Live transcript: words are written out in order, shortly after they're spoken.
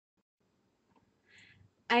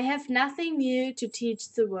I have nothing new to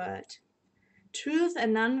teach the world. Truth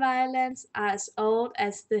and nonviolence are as old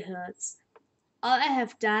as the hills. All I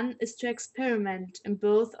have done is to experiment in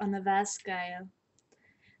both on a vast scale.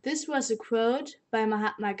 This was a quote by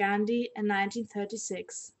Mahatma Gandhi in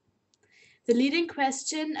 1936. The leading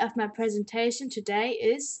question of my presentation today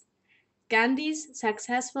is Gandhi's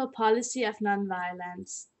successful policy of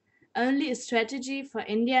nonviolence, only a strategy for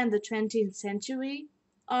India in the 20th century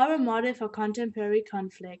or a model for contemporary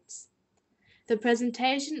conflicts. The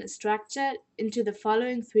presentation is structured into the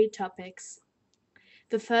following three topics.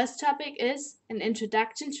 The first topic is an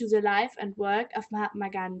introduction to the life and work of Mahatma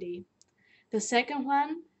Gandhi. The second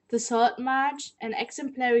one, the Salt March, an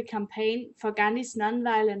exemplary campaign for Gandhi's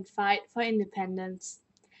nonviolent fight for independence.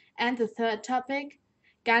 And the third topic,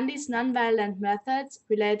 Gandhi's nonviolent methods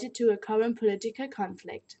related to a current political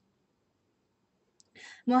conflict.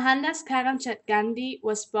 Mohandas Karamchand Gandhi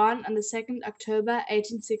was born on the 2nd October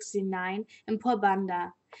 1869 in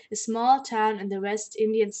Porbandar, a small town in the West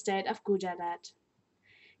Indian state of Gujarat.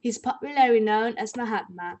 He is popularly known as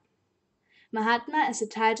Mahatma. Mahatma is a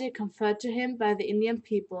title conferred to him by the Indian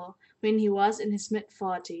people when he was in his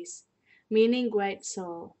mid-40s, meaning great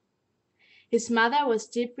soul. His mother was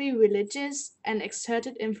deeply religious and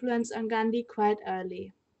exerted influence on Gandhi quite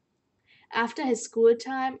early. After his school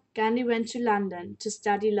time, Gandhi went to London to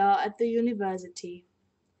study law at the university.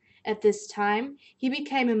 At this time, he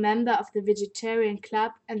became a member of the Vegetarian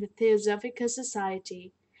Club and the Theosophical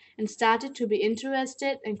Society, and started to be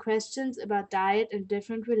interested in questions about diet and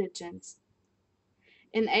different religions.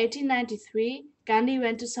 In 1893, Gandhi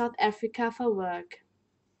went to South Africa for work.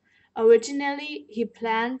 Originally, he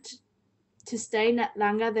planned to stay not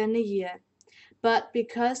longer than a year, but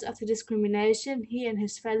because of the discrimination he and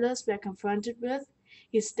his fellows were confronted with,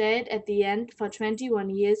 he stayed at the end for 21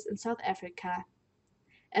 years in South Africa.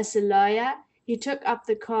 As a lawyer, he took up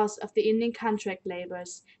the cause of the Indian contract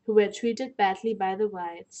laborers who were treated badly by the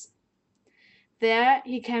whites. There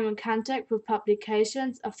he came in contact with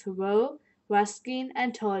publications of Thoreau, Ruskin,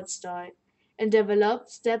 and Tolstoy, and developed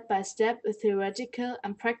step by step a theoretical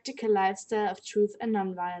and practical lifestyle of truth and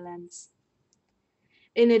nonviolence.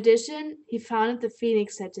 In addition, he founded the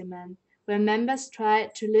Phoenix Settlement, where members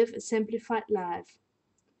tried to live a simplified life.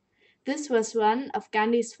 This was one of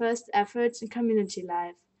Gandhi's first efforts in community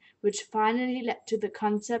life, which finally led to the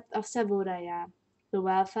concept of Savodaya, the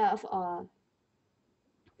welfare of all.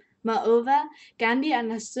 Moreover, Gandhi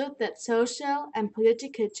understood that social and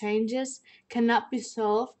political changes cannot be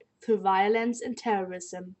solved through violence and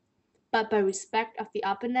terrorism, but by respect of the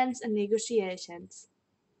opponents and negotiations.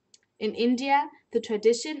 In India, the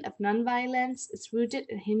tradition of nonviolence is rooted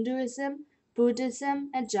in Hinduism, Buddhism,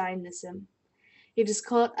 and Jainism. It is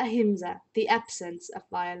called ahimsa, the absence of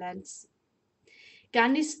violence.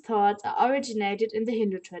 Gandhi's thoughts are originated in the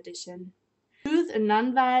Hindu tradition. Truth and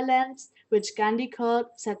nonviolence, which Gandhi called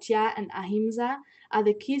satya and ahimsa, are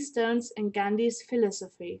the keystones in Gandhi's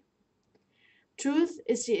philosophy. Truth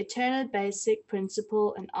is the eternal basic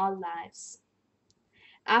principle in all lives.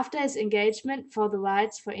 After his engagement for the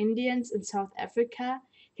rights for Indians in South Africa,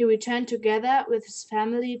 he returned together with his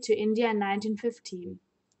family to India in 1915.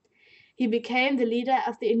 He became the leader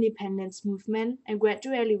of the independence movement and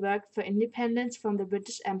gradually worked for independence from the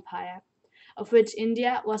British Empire, of which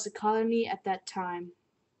India was a colony at that time.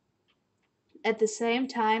 At the same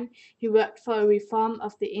time, he worked for a reform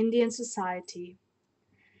of the Indian society.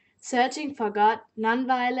 Searching for God,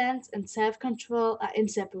 nonviolence, and self-control are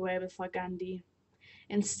inseparable for Gandhi.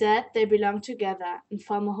 Instead, they belong together and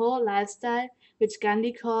form a whole lifestyle which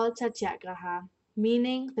Gandhi called satyagraha,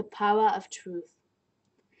 meaning the power of truth.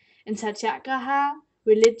 In satyagraha,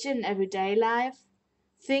 religion and everyday life,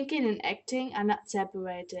 thinking and acting are not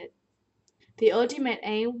separated. The ultimate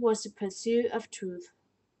aim was the pursuit of truth.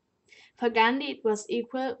 For Gandhi, it was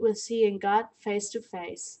equal with seeing God face to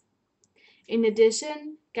face. In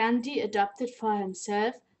addition, Gandhi adopted for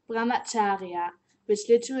himself brahmacharya, which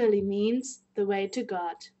literally means the way to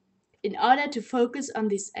God. In order to focus on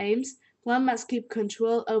these aims, one must keep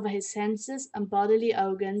control over his senses and bodily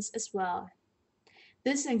organs as well.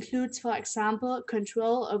 This includes, for example,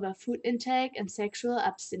 control over food intake and sexual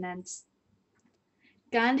abstinence.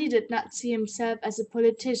 Gandhi did not see himself as a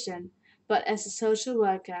politician, but as a social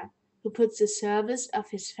worker who puts the service of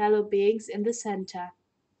his fellow beings in the center.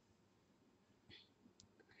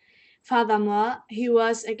 Furthermore, he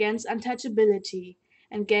was against untouchability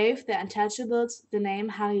and gave the untouchables the name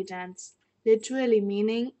Harijans, literally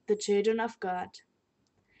meaning the children of God.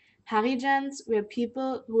 Harijans were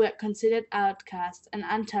people who were considered outcast and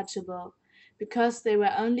untouchable because they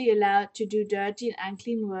were only allowed to do dirty and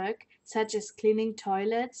unclean work such as cleaning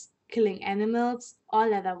toilets, killing animals, or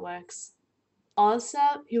leather works. Also,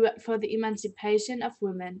 he worked for the emancipation of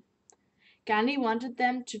women. Gandhi wanted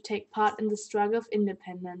them to take part in the struggle of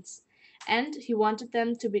independence, and he wanted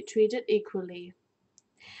them to be treated equally.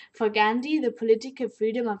 For Gandhi, the political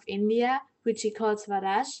freedom of India, which he called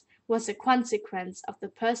Swaraj, was a consequence of the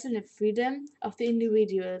personal freedom of the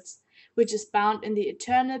individuals, which is bound in the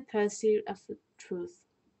eternal pursuit of truth.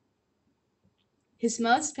 His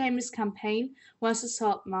most famous campaign was the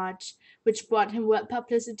Salt March, which brought him world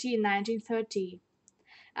publicity in 1930.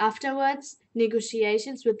 Afterwards,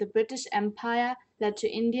 negotiations with the British Empire led to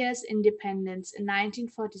India's independence in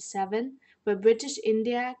 1947, where British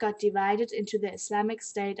India got divided into the Islamic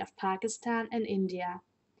State of Pakistan and India.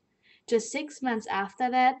 Just 6 months after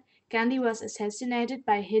that, Gandhi was assassinated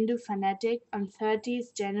by a Hindu fanatic on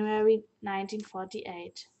 30th January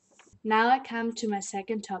 1948. Now I come to my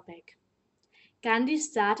second topic. Gandhi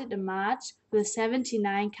started a march with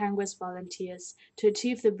 79 Congress volunteers to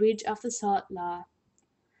achieve the breach of the Salt Law.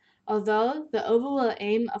 Although the overall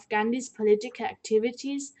aim of Gandhi's political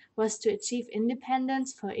activities was to achieve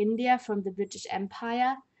independence for India from the British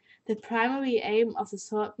Empire, the primary aim of the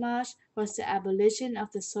Salt March was the abolition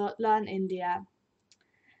of the salt law in India.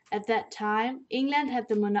 At that time, England had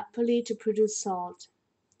the monopoly to produce salt.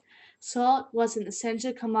 Salt was an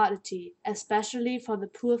essential commodity, especially for the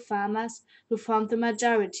poor farmers who formed the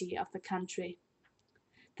majority of the country.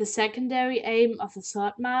 The secondary aim of the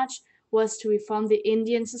Salt March was to reform the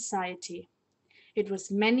Indian society. It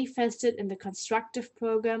was manifested in the constructive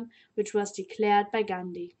program which was declared by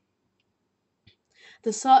Gandhi.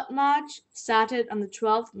 The Salt March started on the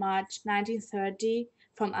 12th March 1930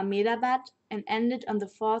 from Ahmedabad and ended on the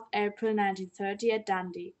 4th April 1930 at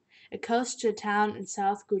Dandi, a coastal town in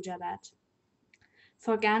South Gujarat.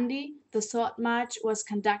 For Gandhi, the Salt March was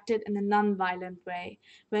conducted in a non-violent way,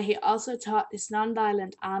 where he also taught his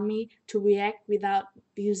non-violent army to react without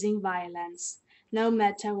using violence, no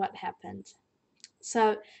matter what happened.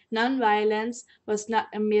 So, non-violence was not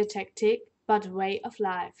a mere tactic, but a way of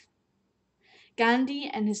life. Gandhi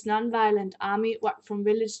and his non-violent army walked from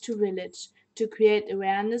village to village to create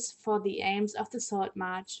awareness for the aims of the Salt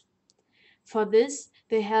March. For this,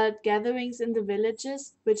 they held gatherings in the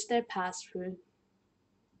villages which they passed through.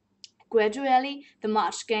 Gradually, the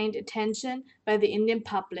march gained attention by the Indian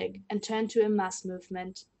public and turned to a mass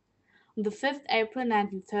movement. On the 5th April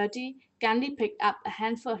 1930, Gandhi picked up a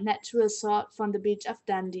handful of natural salt from the beach of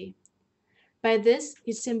Dandi. By this,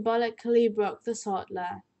 he symbolically broke the salt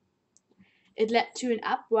law. It led to an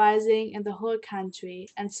uprising in the whole country,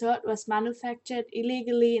 and salt was manufactured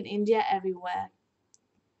illegally in India everywhere.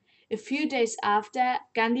 A few days after,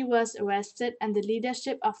 Gandhi was arrested and the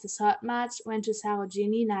leadership of the Salt March went to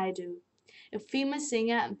Sarojini Naidu, a famous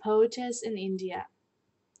singer and poetess in India.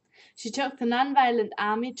 She took the non-violent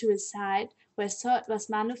army to a site where salt was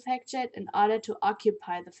manufactured in order to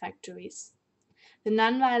occupy the factories. The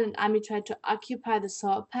non-violent army tried to occupy the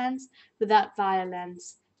salt pans without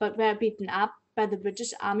violence, but were beaten up by the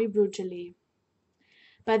British army brutally.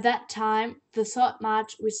 By that time, the Salt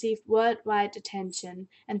March received worldwide attention,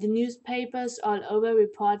 and the newspapers all over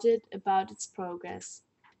reported about its progress.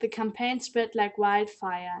 The campaign spread like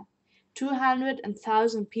wildfire.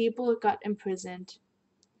 200,000 people got imprisoned.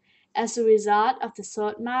 As a result of the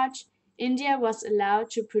Salt March, India was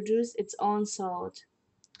allowed to produce its own salt.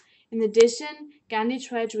 In addition, Gandhi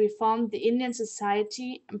tried to reform the Indian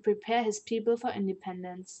society and prepare his people for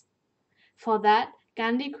independence. For that,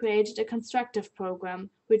 Gandhi created a constructive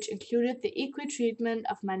program which included the equal treatment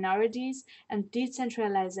of minorities and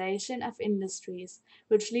decentralization of industries,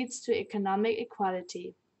 which leads to economic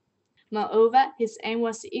equality. Moreover, his aim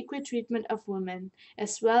was the equal treatment of women,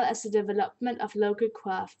 as well as the development of local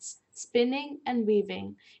crafts, spinning and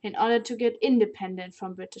weaving, in order to get independent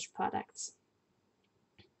from British products.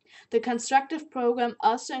 The constructive program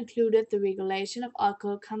also included the regulation of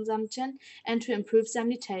alcohol consumption and to improve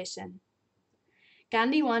sanitation.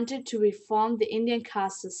 Gandhi wanted to reform the Indian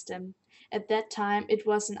caste system. At that time, it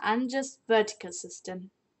was an unjust vertical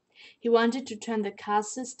system. He wanted to turn the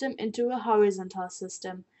caste system into a horizontal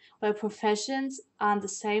system, where professions are on the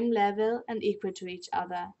same level and equal to each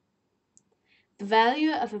other. The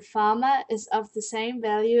value of a farmer is of the same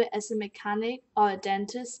value as a mechanic or a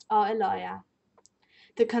dentist or a lawyer.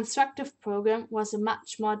 The constructive program was a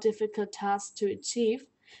much more difficult task to achieve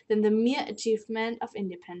than the mere achievement of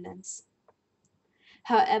independence.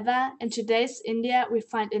 However, in today's India, we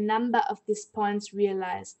find a number of these points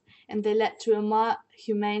realized, and they led to a more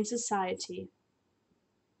humane society.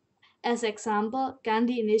 As example,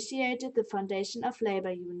 Gandhi initiated the foundation of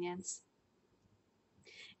labor unions.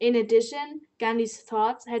 In addition, Gandhi's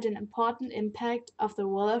thoughts had an important impact on the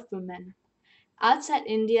role of women. Outside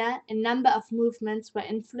India, a number of movements were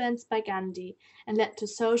influenced by Gandhi and led to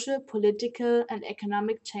social, political, and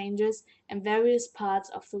economic changes in various parts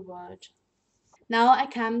of the world. Now I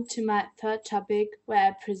come to my third topic, where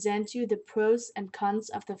I present you the pros and cons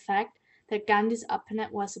of the fact that Gandhi's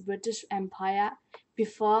opponent was the British Empire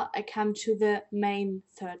before I come to the main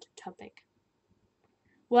third topic.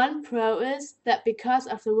 One pro is that because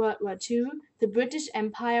of the World War II, the British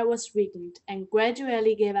Empire was weakened and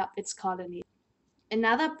gradually gave up its colonies.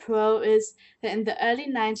 Another pro is that in the early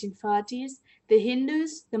 1940s, the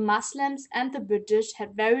Hindus, the Muslims, and the British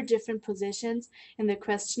had very different positions in the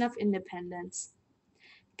question of independence.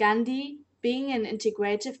 Gandhi, being an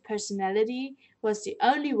integrative personality, was the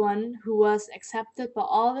only one who was accepted by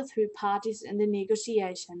all the three parties in the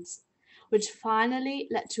negotiations, which finally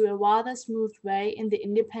led to a rather smooth way in the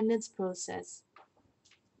independence process.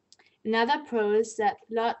 Another pro is that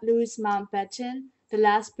Lord Louis Mountbatten, the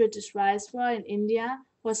last British viceroy in India,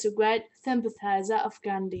 was a great sympathizer of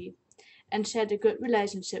Gandhi and shared a good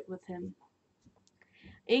relationship with him.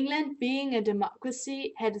 England, being a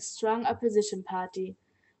democracy, had a strong opposition party,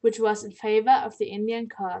 which was in favor of the Indian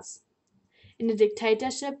cause. In a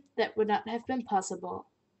dictatorship, that would not have been possible.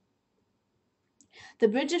 The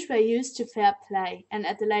British were used to fair play, and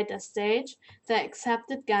at a later stage, they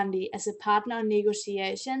accepted Gandhi as a partner in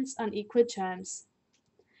negotiations on equal terms.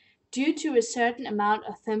 Due to a certain amount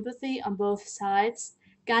of sympathy on both sides,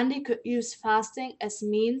 Gandhi could use fasting as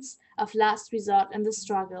means of last resort in the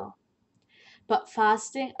struggle. But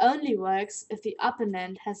fasting only works if the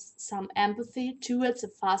opponent has some empathy towards a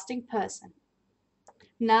fasting person.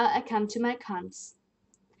 Now I come to my cons.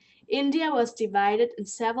 India was divided in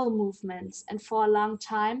several movements and for a long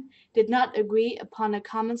time did not agree upon a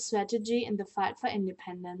common strategy in the fight for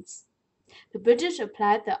independence. The British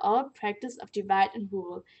applied their old practice of divide and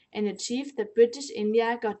rule and achieved that British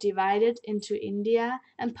India got divided into India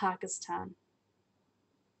and Pakistan.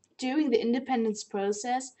 During the independence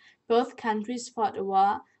process, both countries fought a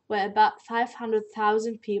war where about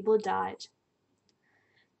 500,000 people died.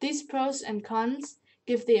 These pros and cons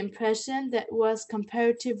give the impression that it was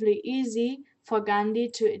comparatively easy for Gandhi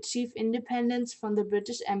to achieve independence from the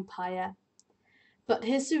British Empire. But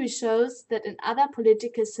history shows that in other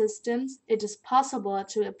political systems it is possible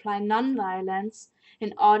to apply nonviolence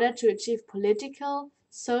in order to achieve political,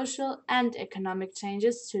 social, and economic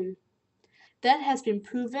changes too. That has been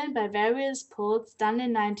proven by various polls done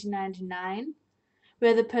in 1999,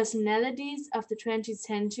 where the personalities of the 20th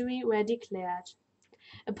century were declared.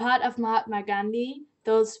 A part of Mahatma Gandhi,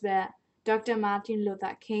 those were Dr. Martin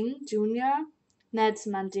Luther King Jr.,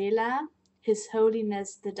 Nelson Mandela, His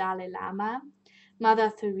Holiness the Dalai Lama,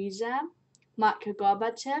 Mother Teresa, Mikhail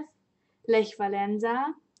Gorbachev, Lech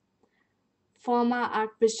Walesa, former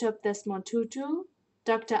Archbishop Desmond Tutu,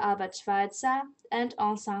 Dr. Albert Schweitzer, and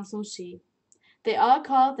Aung San Suu Kyi. They all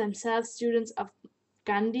called themselves students of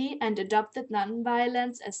Gandhi and adopted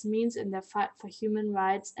nonviolence as means in their fight for human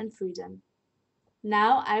rights and freedom.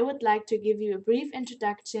 Now I would like to give you a brief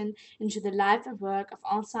introduction into the life and work of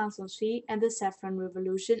Aung San Suu Kyi and the Saffron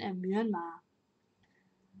Revolution in Myanmar.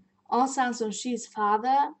 Aung San Suu Kyi's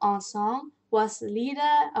father, Aung San, was the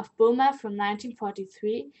leader of Burma from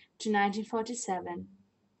 1943 to 1947.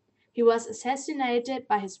 He was assassinated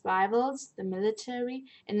by his rivals, the military,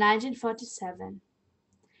 in 1947.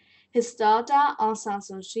 His daughter, Aung San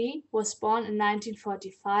Suu Kyi, was born in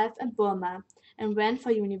 1945 in Burma and went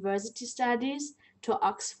for university studies to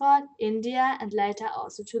Oxford, India, and later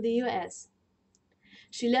also to the US.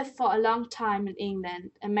 She lived for a long time in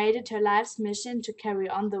England and made it her life's mission to carry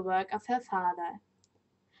on the work of her father.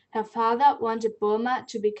 Her father wanted Burma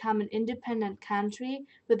to become an independent country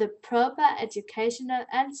with a proper educational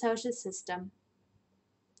and social system.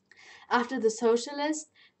 After the socialists,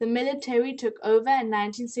 the military took over in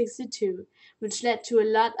 1962, which led to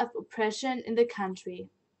a lot of oppression in the country.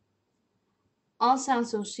 Aung San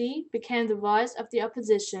Suu Kyi became the voice of the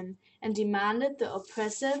opposition and demanded the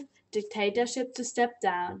oppressive dictatorship to step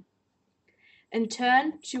down. In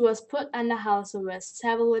turn, she was put under house arrest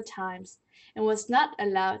several times and was not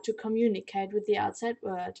allowed to communicate with the outside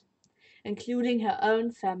world, including her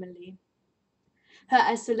own family. Her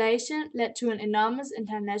isolation led to an enormous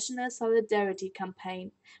international solidarity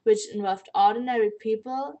campaign, which involved ordinary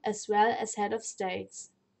people as well as heads of states.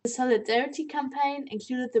 The solidarity campaign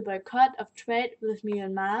included the boycott of trade with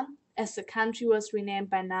Myanmar, as the country was renamed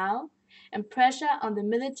by now, and pressure on the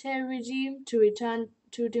military regime to return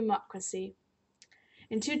to democracy.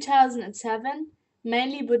 In 2007,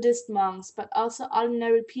 mainly Buddhist monks but also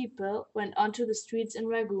ordinary people went onto the streets in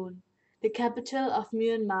Rangoon, the capital of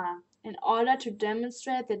Myanmar, in order to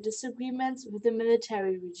demonstrate their disagreements with the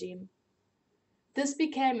military regime. This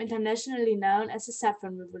became internationally known as the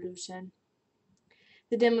Saffron Revolution.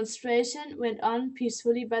 The demonstration went on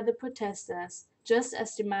peacefully by the protesters, just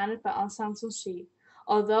as demanded by Aung San Suu Kyi,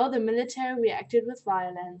 although the military reacted with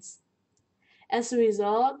violence. As a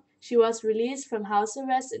result, she was released from house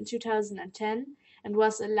arrest in 2010 and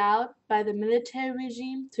was allowed by the military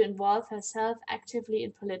regime to involve herself actively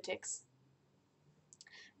in politics.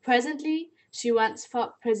 Presently, she runs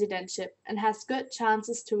for presidentship and has good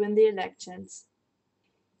chances to win the elections.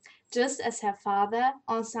 Just as her father,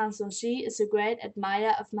 Aung San Suu Kyi is a great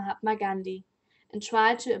admirer of Mahatma Gandhi and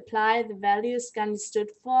tried to apply the values Gandhi stood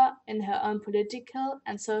for in her own political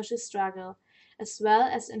and social struggle, as well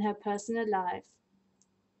as in her personal life.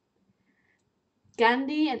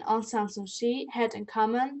 Gandhi and Aung San Suu Kyi had in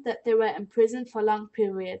common that they were imprisoned for long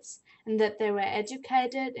periods and that they were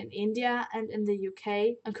educated in India and in the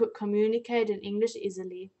UK and could communicate in English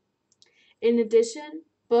easily. In addition,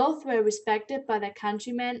 both were respected by their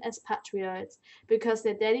countrymen as patriots because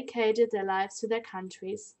they dedicated their lives to their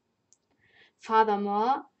countries.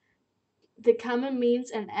 Furthermore, the common means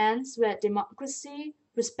and ends were democracy,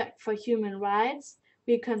 respect for human rights,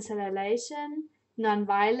 reconciliation,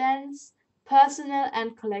 nonviolence, personal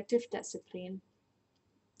and collective discipline.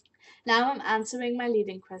 Now I'm answering my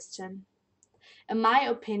leading question. In my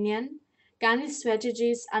opinion, Gandhi's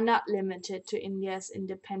strategies are not limited to India's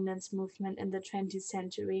independence movement in the 20th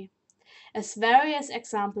century. As various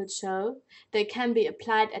examples show, they can be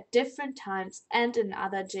applied at different times and in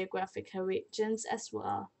other geographical regions as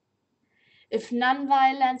well. If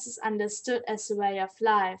nonviolence is understood as a way of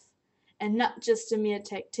life and not just a mere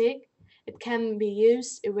tactic, it can be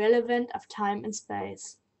used irrelevant of time and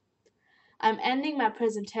space. I'm ending my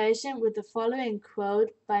presentation with the following quote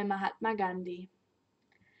by Mahatma Gandhi.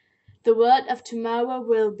 The world of tomorrow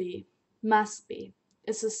will be, must be,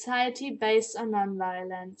 a society based on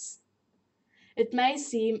nonviolence. It may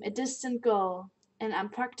seem a distant goal, an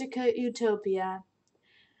unpractical utopia,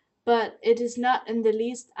 but it is not in the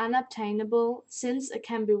least unobtainable since it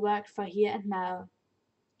can be worked for here and now.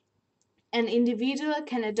 An individual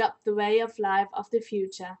can adopt the way of life of the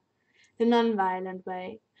future, the nonviolent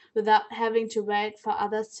way, without having to wait for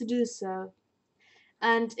others to do so.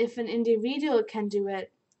 And if an individual can do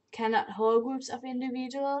it, cannot whole groups of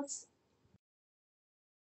individuals?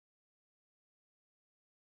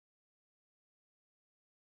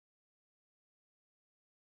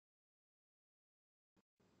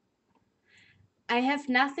 I have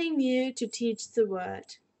nothing new to teach the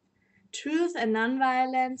world. Truth and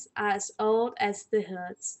nonviolence are as old as the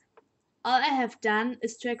hills. All I have done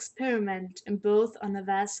is to experiment in both on a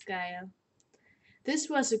vast scale. This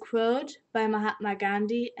was a quote by Mahatma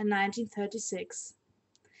Gandhi in 1936.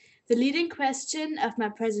 The leading question of my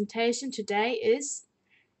presentation today is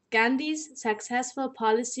Gandhi's successful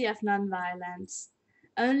policy of nonviolence,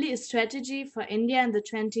 only a strategy for India in the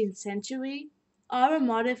 20th century or a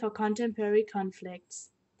model for contemporary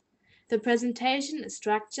conflicts. The presentation is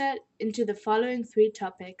structured into the following three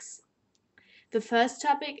topics. The first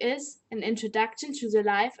topic is an introduction to the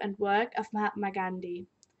life and work of Mahatma Gandhi.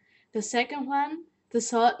 The second one, the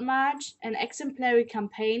Salt March, an exemplary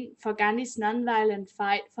campaign for Gandhi's nonviolent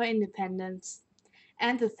fight for independence.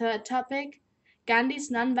 And the third topic, Gandhi's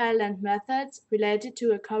nonviolent methods related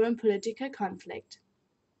to a current political conflict.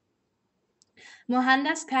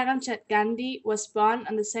 Mohandas Karamchand Gandhi was born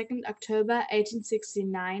on the 2nd October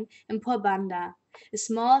 1869 in Porbandar, a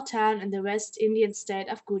small town in the West Indian state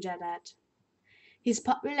of Gujarat. He is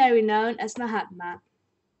popularly known as Mahatma.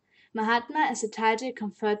 Mahatma is a title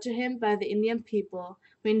conferred to him by the Indian people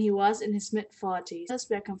when he was in his mid-40s. As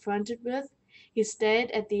were confronted with, he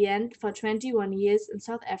stayed at the end for 21 years in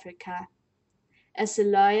South Africa. As a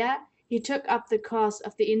lawyer, he took up the cause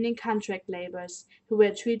of the Indian contract laborers who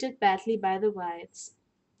were treated badly by the whites.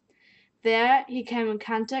 There he came in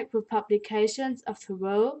contact with publications of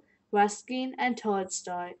Thoreau, Ruskin, and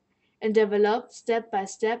Tolstoy, and developed step by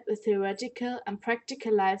step a theoretical and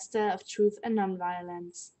practical lifestyle of truth and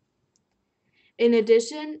nonviolence. In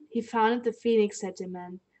addition, he founded the Phoenix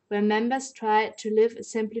Settlement, where members tried to live a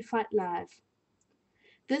simplified life.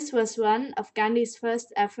 This was one of Gandhi's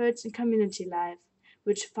first efforts in community life,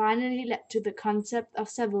 which finally led to the concept of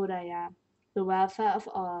Savodaya, the welfare of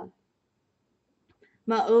all.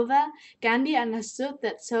 Moreover, Gandhi understood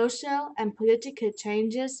that social and political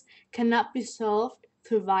changes cannot be solved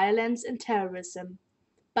through violence and terrorism,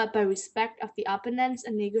 but by respect of the opponents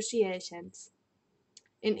and negotiations.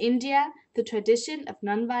 In India, the tradition of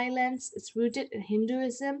nonviolence is rooted in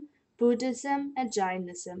Hinduism, Buddhism, and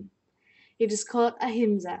Jainism. It is called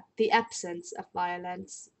ahimsa, the absence of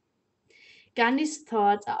violence. Gandhi's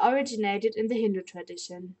thoughts are originated in the Hindu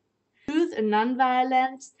tradition. Truth and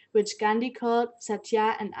nonviolence, which Gandhi called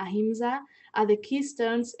satya and ahimsa, are the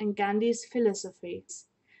keystones in Gandhi's philosophy,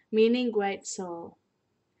 meaning great soul.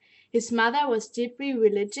 His mother was deeply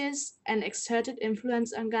religious and exerted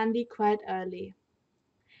influence on Gandhi quite early.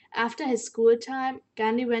 After his school time,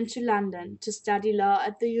 Gandhi went to London to study law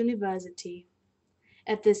at the university.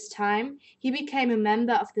 At this time, he became a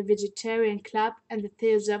member of the Vegetarian Club and the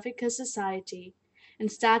Theosophical Society,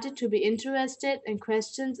 and started to be interested in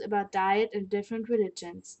questions about diet and different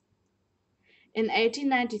religions. In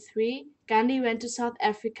 1893, Gandhi went to South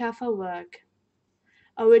Africa for work.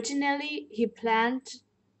 Originally, he planned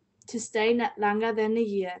to stay not longer than a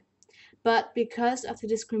year, but because of the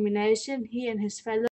discrimination he and his fellow